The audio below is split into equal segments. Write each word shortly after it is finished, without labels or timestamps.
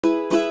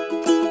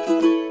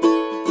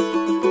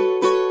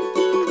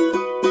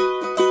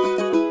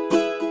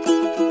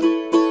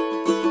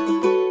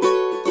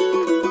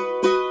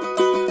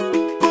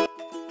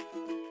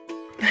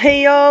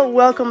Hey y'all,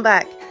 welcome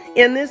back.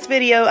 In this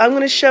video, I'm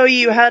going to show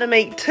you how to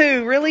make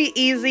two really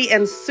easy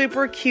and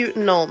super cute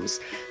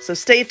gnomes. So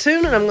stay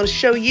tuned and I'm going to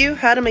show you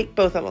how to make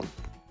both of them.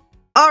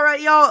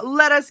 Alright y'all,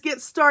 let us get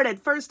started.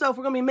 First off,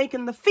 we're going to be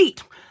making the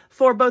feet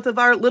for both of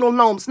our little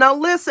gnomes. Now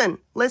listen,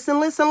 word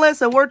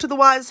to the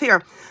wise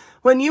here.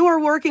 When you are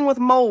working with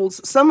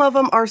molds, some of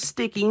them are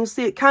sticky. You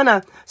see it kind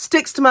of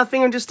sticks to my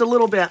finger just a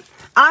little bit.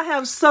 I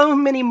have so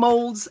many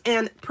molds,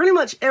 and pretty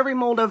much every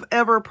mold I've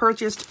ever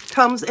purchased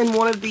comes in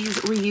one of these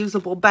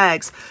reusable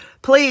bags.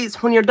 Please,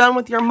 when you're done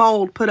with your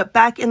mold, put it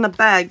back in the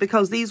bag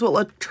because these will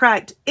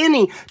attract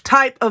any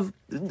type of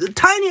the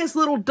tiniest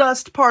little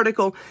dust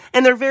particle,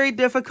 and they're very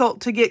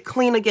difficult to get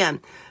clean again.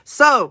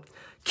 So,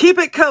 keep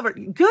it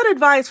covered. Good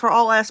advice for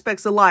all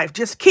aspects of life.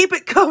 Just keep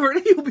it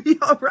covered. You'll be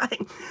all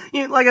right.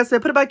 Like I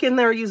said, put it back in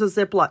there or use a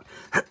Ziploc.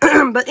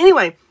 But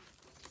anyway,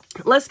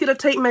 let's get a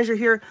tape measure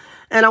here.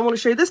 And I want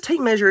to show you this tape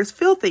measure is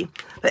filthy.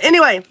 But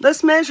anyway,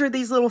 let's measure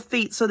these little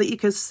feet so that you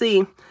can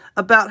see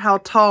about how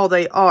tall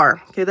they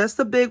are. Okay, that's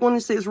the big one.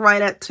 You see it's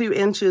right at 2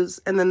 inches.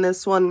 And then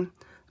this one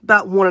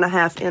about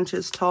 1.5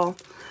 inches tall.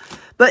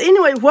 But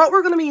anyway, what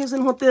we're going to be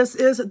using with this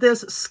is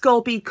this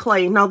Sculpey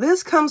clay. Now,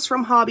 this comes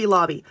from Hobby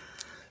Lobby.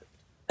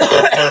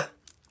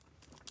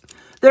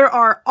 There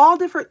are all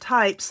different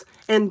types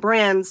and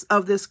brands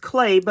of this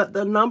clay, but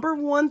the number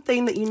one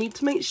thing that you need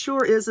to make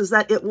sure is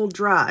that it will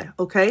dry,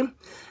 okay?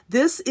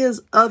 This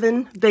is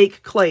oven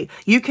baked clay.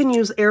 You can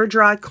use air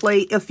dry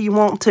clay if you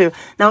want to.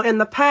 Now, in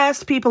the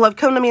past, people have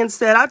come to me and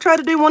said, I tried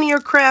to do one of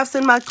your crafts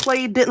and my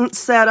clay didn't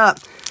set up.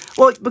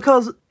 Well,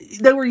 because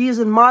they were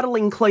using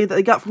modeling clay that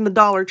they got from the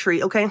Dollar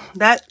Tree, okay?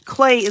 That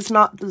clay is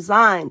not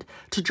designed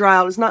to dry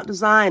out. It's not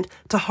designed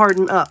to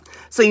harden up.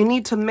 So you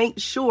need to make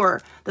sure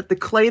that the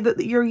clay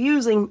that you're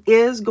using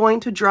is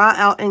going to dry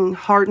out and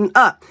harden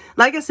up.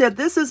 Like I said,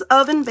 this is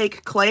oven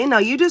baked clay. Now,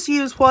 you just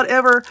use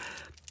whatever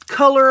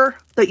color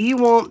that you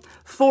want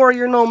for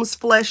your gnome's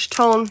flesh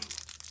tone.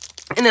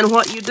 And then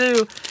what you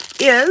do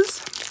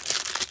is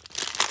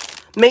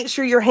make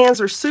sure your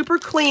hands are super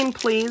clean,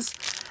 please.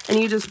 And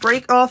you just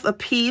break off a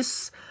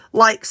piece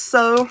like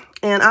so.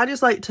 And I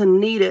just like to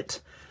knead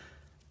it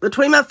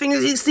between my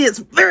fingers. You see it's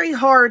very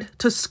hard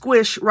to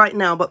squish right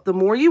now. But the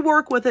more you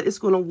work with it, it's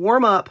going to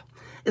warm up.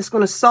 It's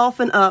going to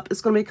soften up.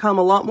 It's going to become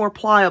a lot more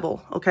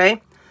pliable,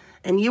 okay?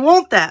 And you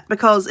want that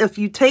because if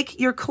you take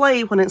your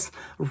clay when it's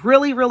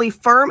really, really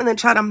firm and then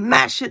try to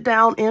mash it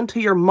down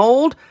into your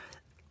mold,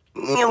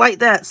 like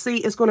that, see,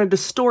 it's going to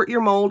distort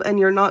your mold and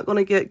you're not going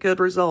to get good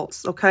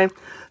results, okay?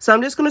 So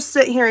I'm just going to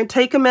sit here and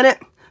take a minute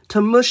to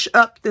mush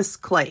up this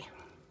clay.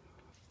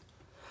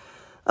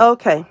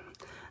 Okay,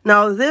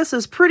 now this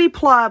is pretty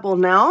pliable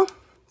now.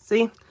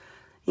 See,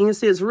 you can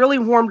see it's really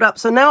warmed up.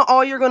 So now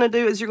all you're going to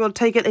do is you're going to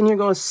take it and you're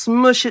going to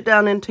smush it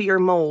down into your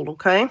mold,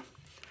 okay?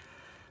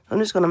 I'm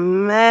just going to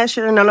mash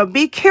it. Now,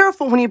 be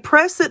careful when you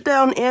press it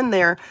down in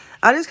there.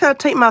 I just kind of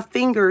take my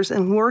fingers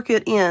and work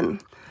it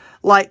in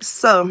like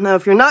so. Now,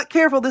 if you're not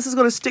careful, this is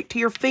going to stick to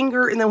your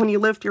finger. And then when you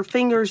lift your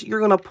fingers, you're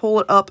going to pull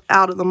it up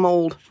out of the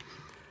mold.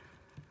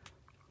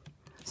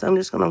 So I'm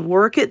just going to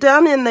work it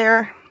down in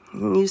there.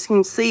 And you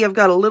can see I've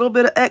got a little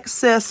bit of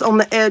excess on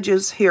the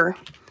edges here.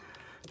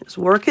 Just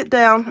work it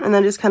down and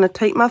then just kind of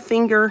take my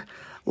finger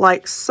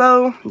like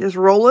so. Just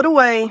roll it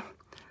away.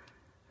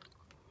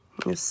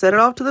 Just set it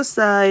off to the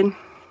side.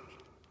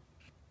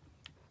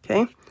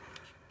 Okay.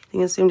 You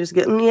can see I'm just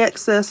getting the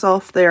excess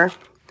off there.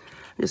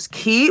 Just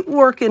keep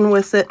working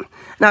with it.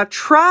 Now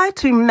try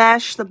to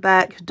mash the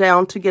back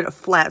down to get it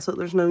flat so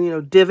there's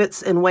no,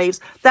 divots and waves.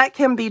 That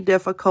can be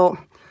difficult.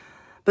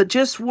 But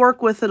just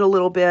work with it a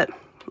little bit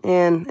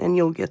and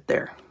you'll get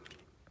there.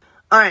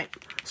 All right,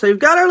 so you've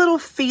got our little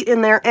feet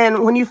in there.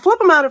 And when you flip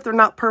them out, if they're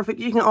not perfect,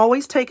 you can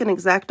always take an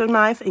X-Acto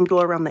knife and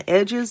go around the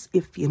edges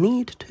if you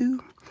need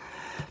to.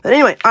 But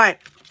anyway, all right.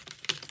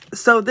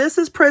 So this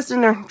is pressed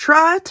in there.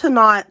 Try to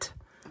not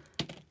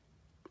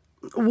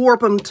warp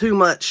them too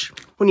much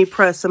when you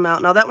press them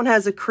out. Now that one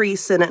has a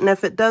crease in it. And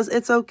if it does,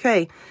 it's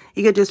okay.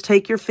 You can just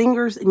take your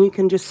fingers and you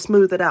can just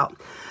smooth it out.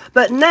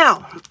 But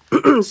now,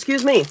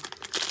 excuse me.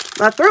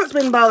 My throat's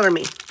been bothering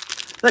me.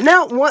 But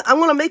now, I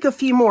want to make a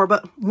few more.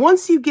 But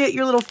once you get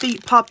your little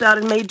feet popped out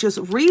and made, just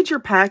read your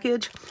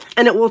package.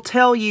 And it will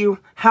tell you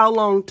how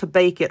long to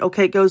bake it.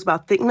 Okay, it goes by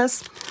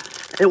thickness.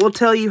 It will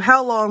tell you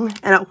how long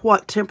and at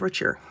what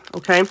temperature.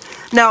 Okay.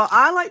 Now,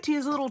 I like to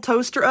use a little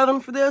toaster oven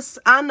for this.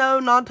 I know,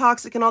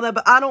 non-toxic and all that.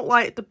 But I don't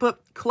like to put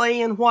clay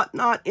and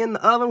whatnot in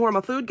the oven where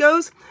my food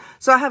goes.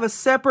 So I have a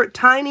separate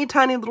tiny,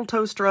 tiny little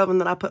toaster oven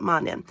that I put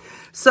mine in.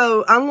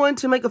 So I'm going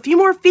to make a few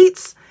more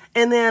feet.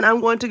 And then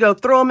I'm going to go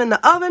throw them in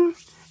the oven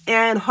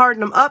and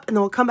harden them up. And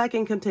then we'll come back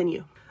and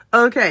continue.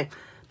 Okay.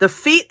 The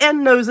feet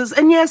and noses.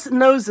 And yes,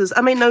 noses.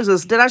 I mean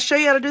noses. Did I show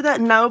you how to do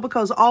that? No,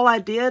 because all I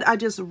did, I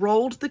just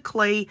rolled the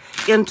clay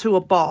into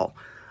a ball.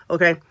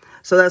 Okay.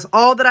 So that's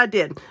all that I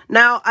did.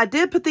 Now, I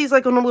did put these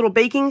like on a little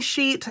baking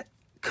sheet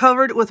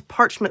covered with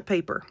parchment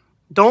paper.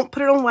 Don't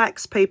put it on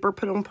wax paper.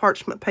 Put it on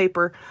parchment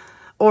paper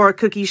or a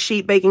cookie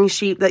sheet, baking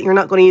sheet that you're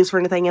not going to use for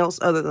anything else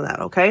other than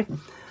that. Okay.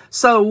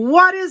 So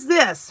what is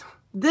this?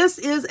 This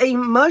is a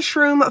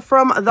mushroom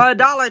from the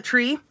Dollar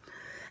Tree.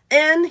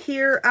 And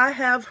here I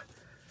have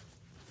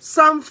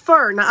some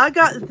fur. Now, I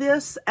got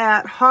this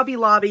at Hobby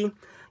Lobby.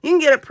 You can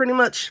get it pretty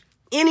much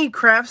any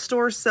craft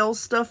store sells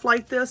stuff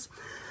like this.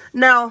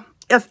 Now,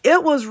 if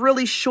it was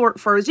really short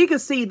fur, as you can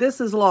see,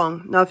 this is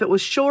long. Now, if it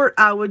was short,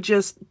 I would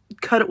just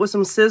cut it with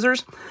some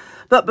scissors.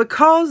 But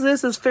because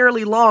this is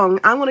fairly long,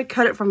 I'm going to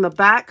cut it from the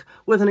back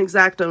with an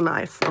X-Acto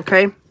knife,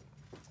 okay?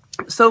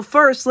 So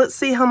first, let's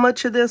see how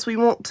much of this we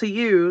want to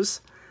use.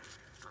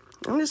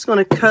 I'm just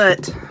going to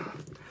cut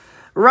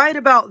right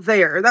about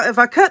there. If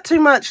I cut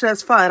too much,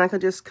 that's fine. I can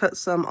just cut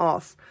some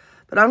off.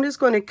 But I'm just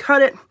going to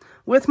cut it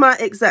with my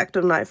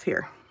X-Acto knife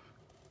here.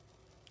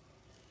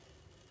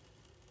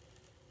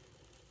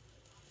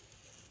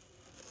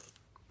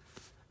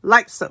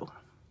 Like so.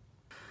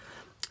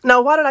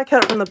 Now, why did I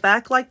cut it from the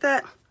back like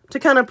that? To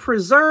kind of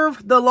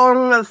preserve the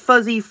long,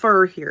 fuzzy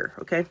fur here,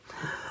 okay?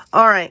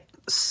 All right,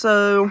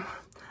 so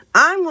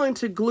I'm going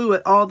to glue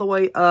it all the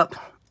way up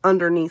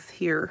underneath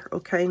here,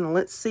 okay? Now,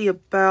 let's see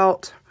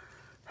about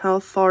how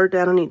far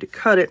down I need to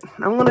cut it.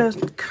 I'm going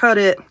to cut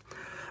it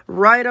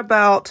right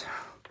about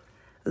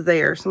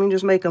there. So let me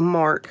just make a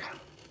mark.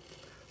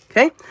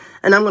 Okay,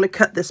 and I'm going to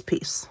cut this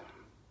piece.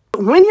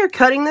 When you're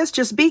cutting this,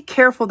 just be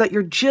careful that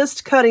you're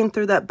just cutting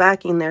through that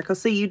backing there.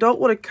 Because see, you don't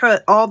want to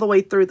cut all the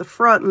way through the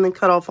front and then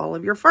cut off all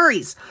of your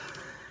furries.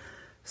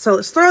 So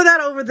let's throw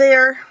that over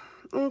there.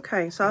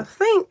 Okay, so I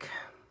think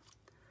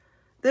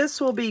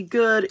this will be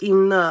good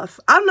enough.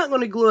 I'm not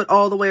going to glue it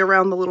all the way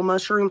around the little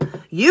mushroom.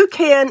 You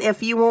can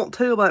if you want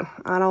to, but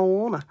I don't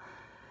want to.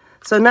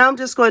 So now I'm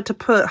just going to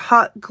put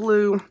hot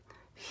glue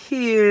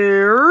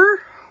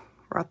here,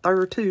 right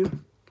there too,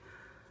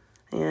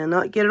 and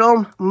not get it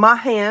on my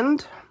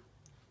hand.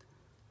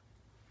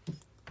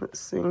 Let's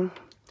see. I'm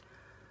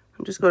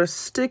just going to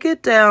stick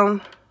it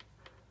down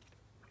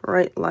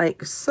right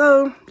like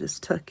so.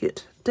 Just tuck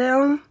it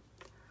down.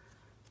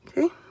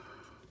 Okay.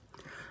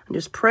 And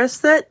just press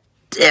that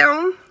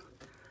down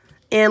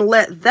and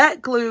let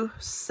that glue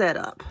set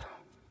up.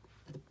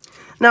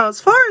 Now,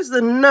 as far as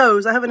the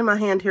nose, I have it in my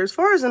hand here. As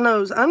far as the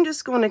nose, I'm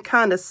just going to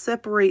kind of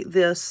separate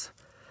this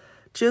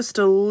just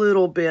a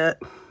little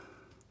bit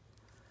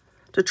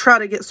to try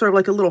to get sort of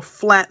like a little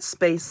flat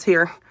space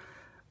here.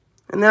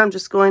 And then I'm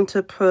just going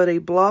to put a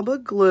blob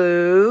of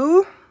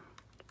glue.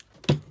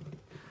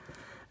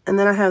 And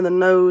then I have the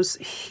nose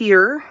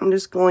here. I'm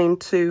just going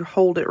to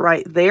hold it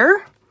right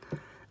there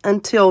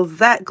until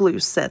that glue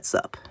sets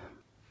up.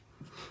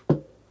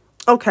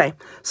 Okay,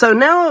 so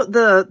now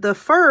the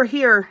fur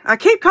here, I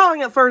keep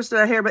calling it fur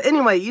instead of hair, but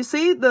anyway, you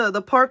see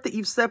the part that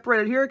you've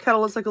separated here, it kind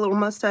of looks like a little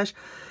mustache.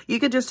 You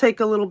could just take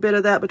a little bit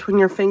of that between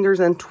your fingers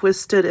and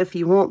twist it if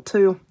you want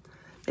to.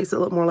 Makes it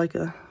look more like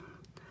a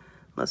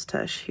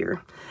mustache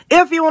here.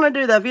 If you want to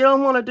do that. If you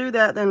don't want to do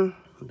that, then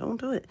don't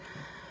do it.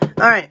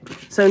 All right,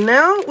 so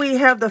now we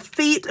have the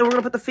feet, and we're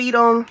going to put the feet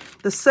on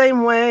the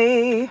same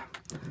way.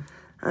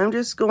 I'm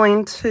just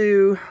going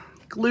to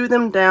glue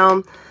them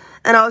down.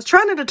 And I was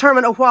trying to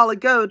determine a while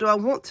ago, do I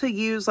want to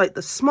use like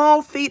the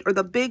small feet or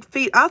the big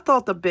feet? I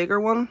thought the bigger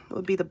one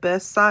would be the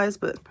best size,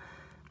 but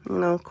you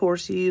know, of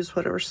course, you use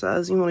whatever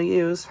size you want to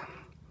use.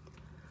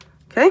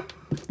 Okay.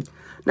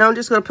 Now I'm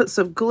just going to put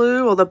some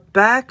glue on the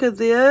back of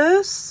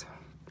this.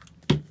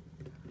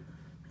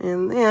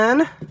 And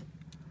then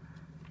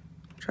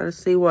try to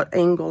see what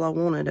angle I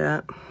want it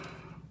at.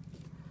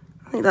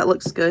 I think that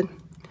looks good.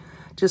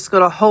 Just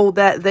going to hold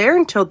that there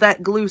until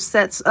that glue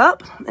sets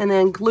up, and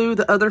then glue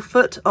the other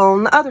foot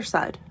on the other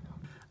side.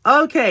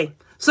 Okay,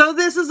 so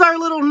this is our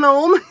little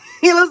gnome.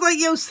 He looks like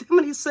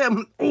Yosemite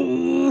Sam.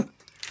 Ooh.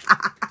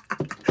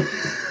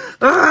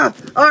 All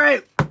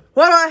right,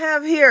 what do I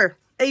have here?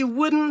 A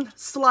wooden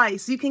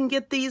slice. You can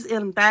get these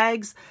in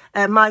bags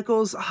at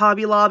Michael's,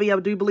 Hobby Lobby. I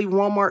do believe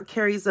Walmart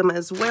carries them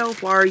as well.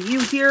 Why are you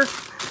here?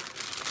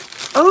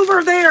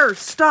 Over there,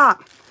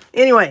 stop.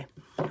 Anyway.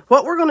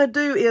 What we're going to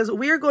do is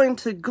we're going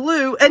to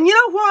glue, and you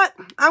know what?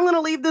 I'm going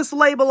to leave this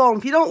label on.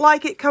 If you don't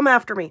like it, come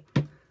after me.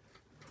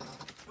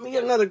 Let me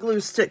get another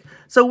glue stick.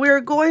 So we're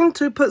going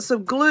to put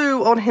some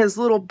glue on his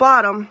little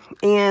bottom,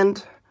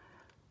 and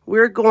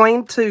we're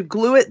going to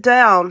glue it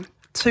down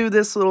to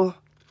this little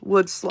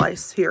wood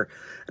slice here.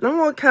 And I'm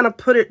going to kind of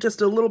put it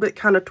just a little bit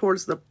kind of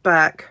towards the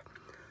back.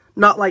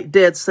 Not like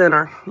dead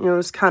center. You know,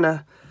 just kind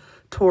of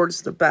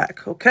towards the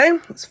back. Okay?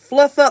 Let's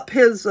fluff up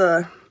his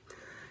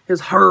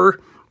her.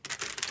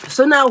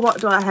 So now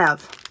what do I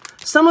have?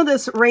 Some of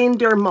this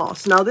reindeer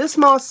moss. Now this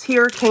moss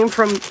here came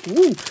from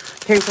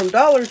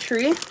Dollar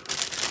Tree.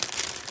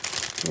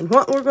 And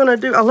what we're going to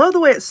do, I love the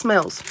way it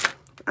smells.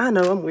 I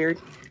know, I'm weird.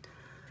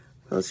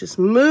 Let's just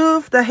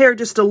move the hair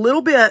just a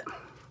little bit.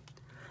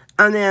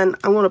 And then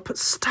I'm going to put,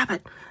 stop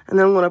it. And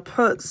then I'm going to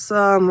put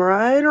some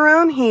right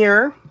around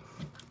here.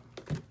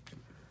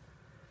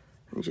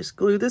 And just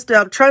glue this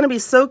down. I'm trying to be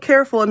so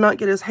careful and not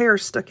get his hair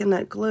stuck in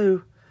that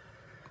glue.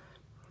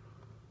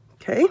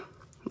 Okay.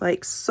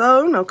 Like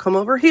so. Now come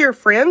over here,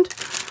 friend.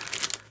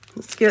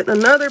 Let's get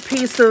another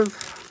piece of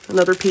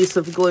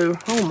glue.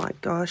 Oh my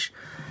gosh.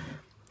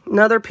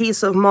 Another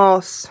piece of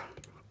moss.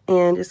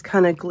 And just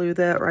kind of glue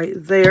that right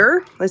there.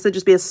 Like I said,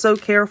 just be so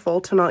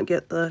careful to not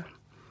get the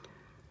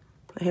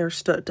hair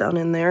stuck down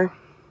in there.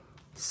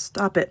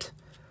 Stop it.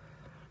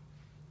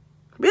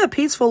 Be a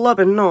peaceful,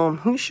 loving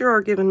gnome. You sure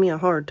are giving me a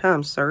hard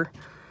time, sir.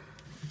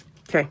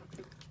 Okay.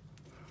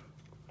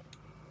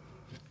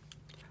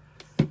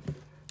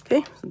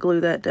 Okay, so glue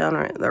that down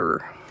right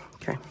there.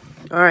 Okay.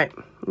 All right.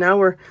 Now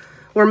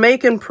we're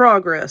making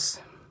progress.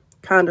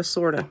 Kind of,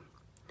 sort of.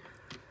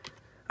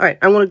 All right,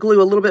 I'm going to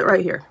glue a little bit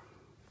right here.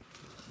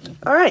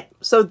 All right,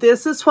 so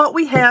this is what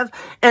we have.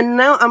 And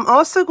now I'm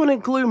also going to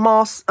glue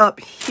moss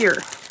up here.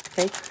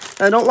 Okay.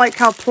 I don't like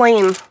how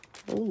plain,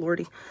 oh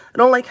lordy, I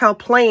don't like how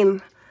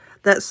plain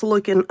that's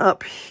looking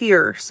up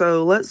here.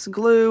 So let's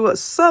glue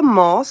some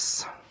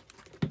moss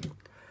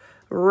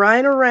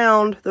right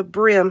around the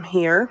brim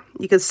here.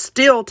 You can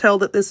still tell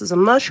that this is a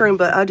mushroom,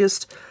 but I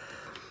just,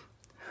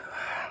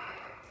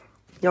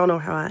 y'all know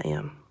how I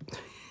am.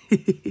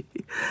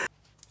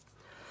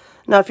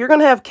 Now, if you're going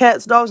to have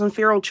cats, dogs, and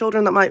feral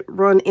children that might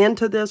run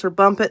into this or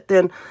bump it,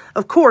 then,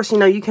 of course, you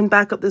know, you can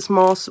back up this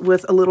moss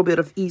with a little bit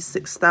of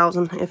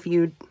E6000 if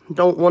you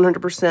don't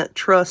 100%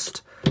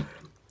 trust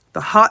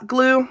the hot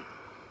glue.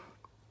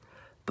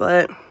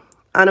 But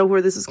I know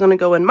where this is going to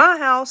go in my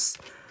house,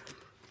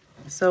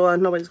 so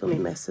nobody's going to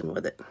be messing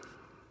with it.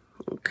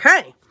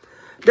 Okay,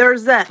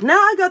 there's that. Now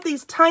I got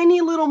these tiny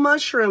little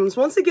mushrooms.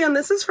 Once again,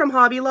 this is from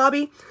Hobby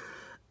Lobby.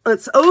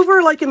 It's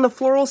over like in the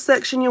floral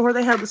section, you know, where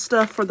they have the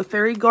stuff for the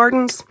fairy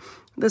gardens.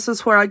 This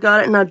is where I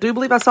got it, and I do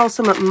believe I saw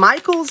some at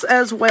Michael's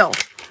as well.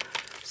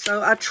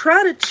 So I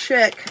try to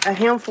check a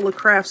handful of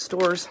craft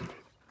stores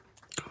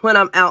when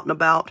I'm out and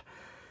about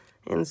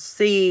and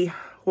see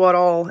what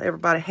all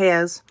everybody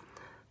has.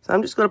 So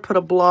I'm just going to put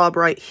a blob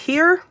right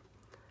here,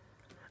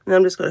 and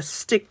I'm just going to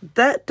stick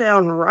that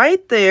down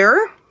right there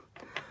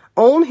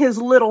on his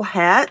little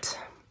hat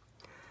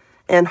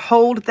and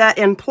hold that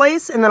in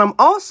place. And then I'm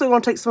also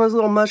going to take some of those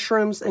little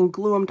mushrooms and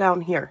glue them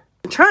down here.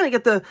 I'm trying to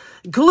get the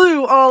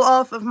glue all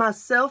off of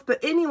myself.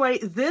 But anyway,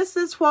 this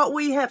is what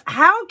we have.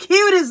 How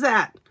cute is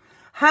that?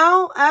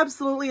 How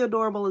absolutely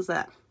adorable is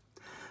that?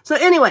 So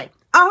anyway,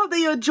 I hope that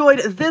you enjoyed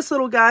this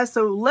little guy.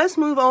 So let's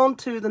move on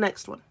to the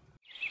next one.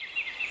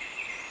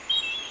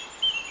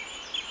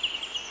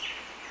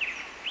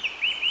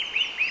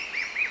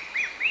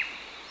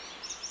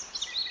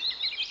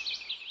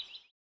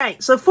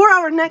 Alright, so for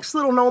our next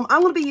little gnome,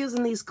 I'm going to be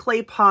using these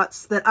clay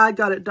pots that I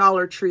got at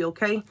Dollar Tree,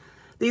 okay?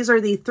 These are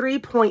the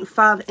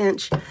 3.5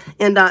 inch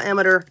in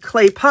diameter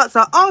clay pots.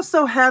 I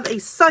also have a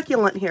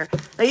succulent here.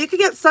 Now, you can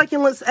get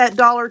succulents at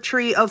Dollar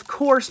Tree, of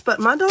course, but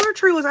my Dollar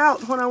Tree was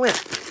out when I went.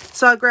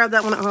 So I grabbed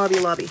that one at Hobby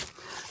Lobby.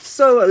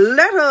 So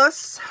let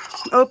us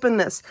open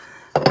this.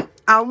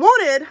 I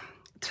wanted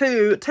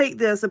to take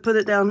this and put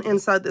it down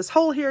inside this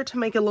hole here to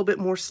make it a little bit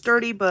more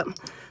sturdy, but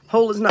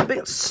hole is not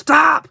big.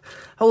 Stop!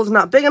 Hole is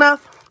not big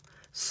enough.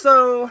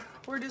 So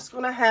we're just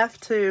going to have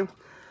to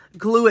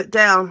glue it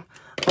down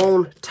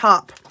on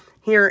top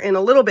here in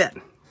a little bit.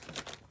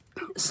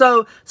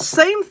 So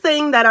same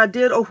thing that I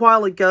did a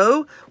while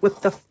ago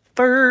with the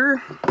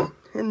fur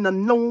and the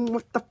gnome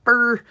with the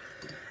fur.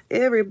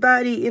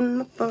 Everybody in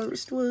the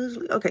forest was...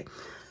 Okay,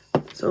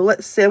 so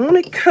let's see. I'm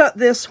going to cut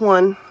this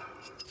one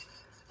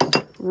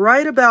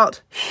right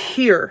about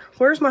here.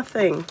 Where's my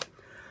thing?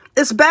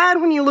 It's bad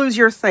when you lose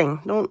your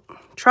thing.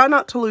 Try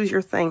not to lose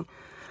your thing.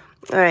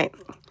 All right.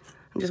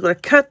 I'm just going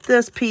to cut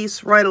this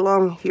piece right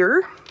along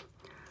here.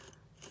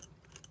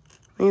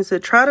 Like I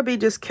said, try to be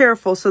just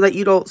careful so that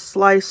you don't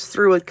slice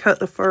through and cut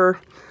the fur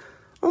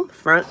on the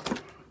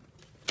front.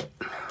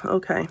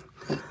 Okay.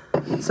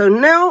 So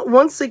now,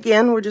 once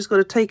again, we're just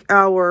going to take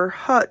our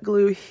hot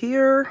glue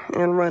here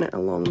and run it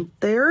along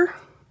there.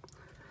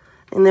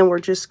 And then we're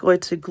just going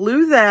to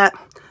glue that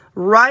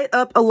right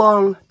up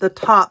along the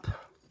top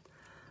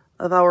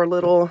of our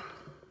little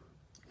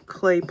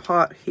clay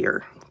pot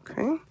here.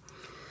 Okay.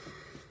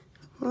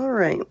 All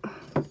right.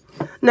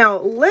 Now,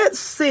 let's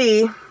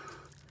see.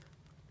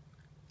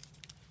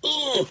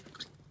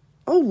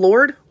 Oh,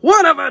 Lord.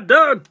 What have I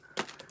done?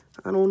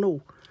 I don't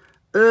know.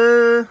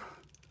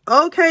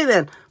 Okay,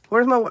 then.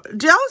 Where's my...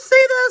 Did y'all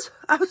see this?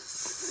 I've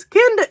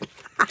skinned it.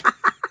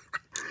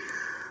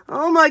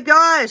 Oh, my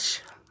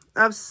gosh.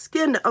 I've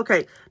skinned it.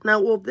 Okay.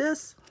 Now, will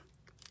this...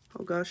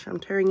 Oh, gosh. I'm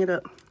tearing it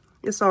up.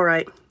 It's all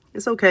right.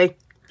 It's okay.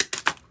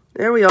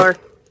 There we are.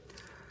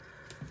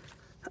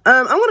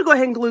 I'm going to go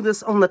ahead and glue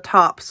this on the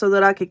top so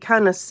that I could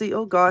kind of see.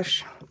 Oh,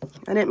 gosh.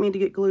 I didn't mean to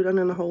get glued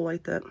in a hole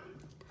like that.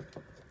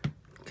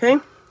 Okay.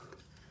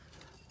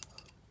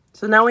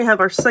 So now we have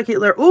our second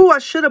layer. Oh, I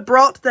should have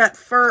brought that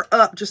fur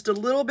up just a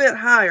little bit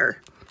higher.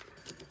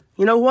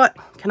 You know what?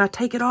 Can I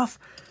take it off?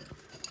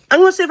 I'm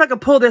going to see if I can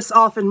pull this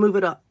off and move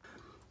it up.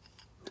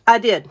 I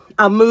did.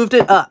 I moved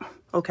it up.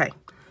 Okay.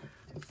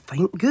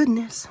 Thank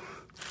goodness.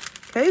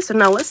 Okay, so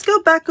now let's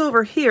go back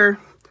over here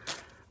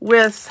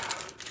with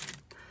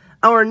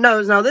our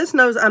nose. Now this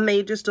nose I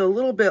made just a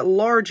little bit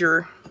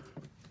larger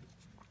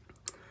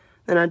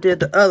than I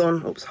did the other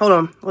one. Oops, hold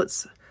on.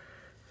 Let's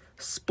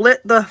split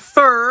the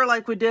fur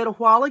like we did a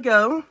while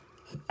ago.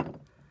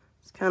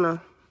 Just kind of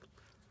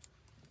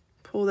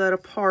pull that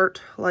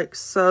apart like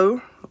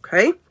so.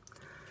 Okay.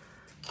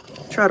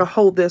 Try to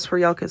hold this where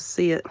y'all can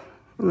see it.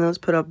 And then let's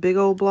put a big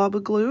old blob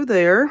of glue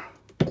there.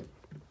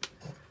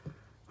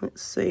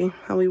 Let's see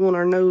how we want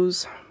our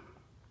nose.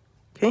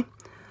 Okay.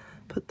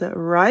 Put that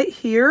right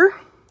here.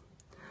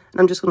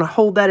 And I'm just going to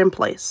hold that in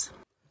place.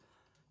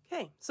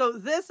 Okay, so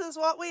this is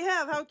what we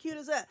have. How cute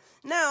is that?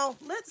 Now,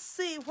 let's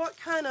see what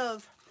kind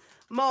of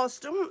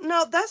moss.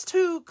 No, that's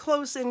too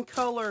close in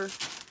color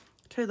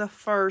to the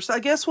fur. So I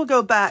guess we'll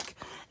go back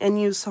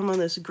and use some of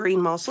this green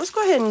moss. Let's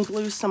go ahead and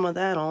glue some of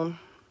that on.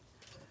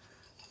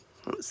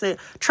 Let's see.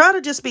 Try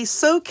to just be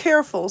so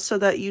careful so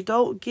that you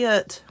don't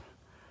get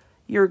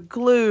your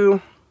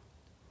glue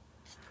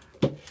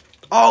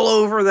all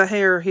over the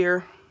hair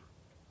here.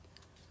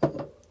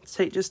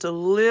 Take just a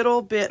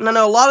little bit. And I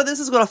know a lot of this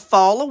is going to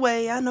fall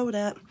away. I know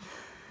that.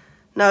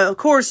 Now, of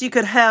course, you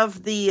could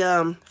have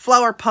the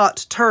flower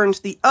pot turned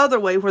the other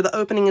way where the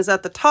opening is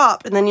at the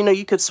top. And then, you know,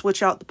 you could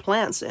switch out the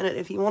plants in it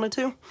if you wanted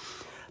to.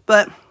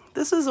 But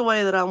this is the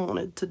way that I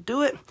wanted to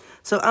do it.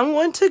 So I'm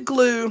going to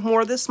glue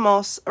more of this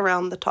moss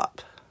around the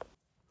top.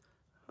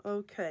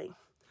 Okay.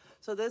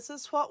 So this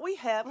is what we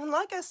have. And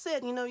like I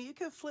said, you know, you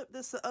could flip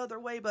this the other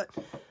way. But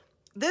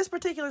this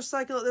particular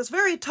cycle is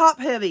very top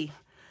heavy.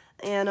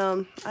 And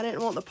I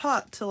didn't want the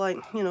pot to, like,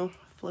 you know,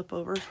 flip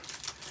over.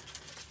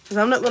 Because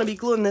I'm not going to be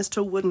gluing this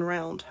to a wooden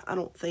round, I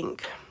don't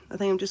think. I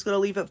think I'm just going to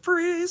leave it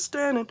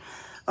freestanding.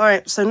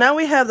 Alright, so now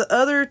we have the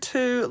other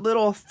two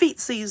little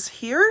feetsies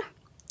here.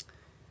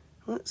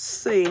 Let's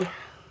see.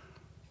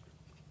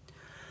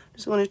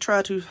 Just going to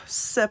try to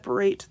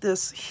separate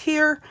this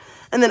here.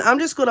 And then I'm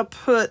just going to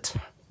put,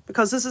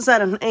 because this is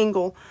at an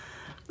angle,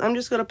 I'm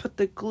just going to put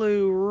the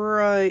glue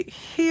right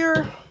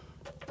here.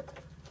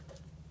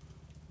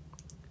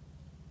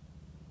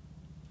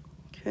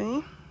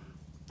 Okay,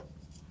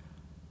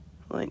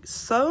 like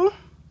so.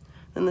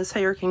 Then this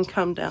hair can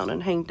come down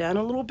and hang down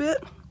a little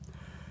bit.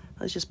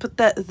 Let's just put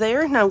that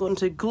there. Now I'm going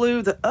to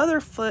glue the other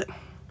foot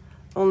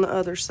on the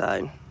other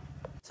side.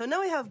 So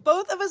now we have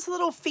both of his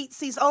little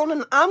feetsies on,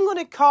 and I'm going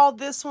to call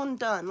this one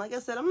done. Like I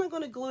said, I'm not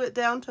going to glue it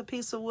down to a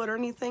piece of wood or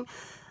anything.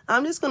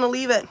 I'm just going to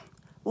leave it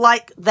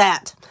like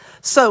that.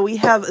 So we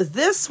have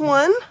this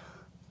one.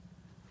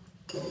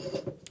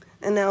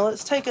 And now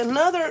let's take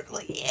another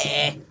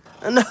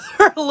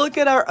look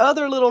at our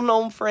other little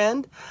gnome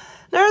friend.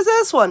 There's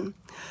this one.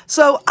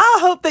 So I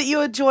hope that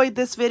you enjoyed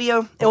this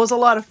video. It was a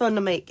lot of fun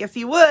to make. If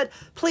you would,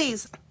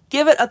 please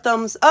give it a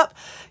thumbs up.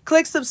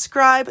 Click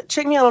subscribe.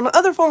 Check me out on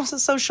other forms of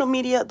social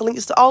media, the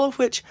links to all of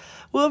which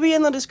will be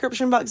in the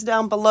description box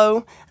down below.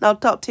 And I'll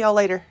talk to y'all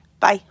later.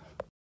 Bye.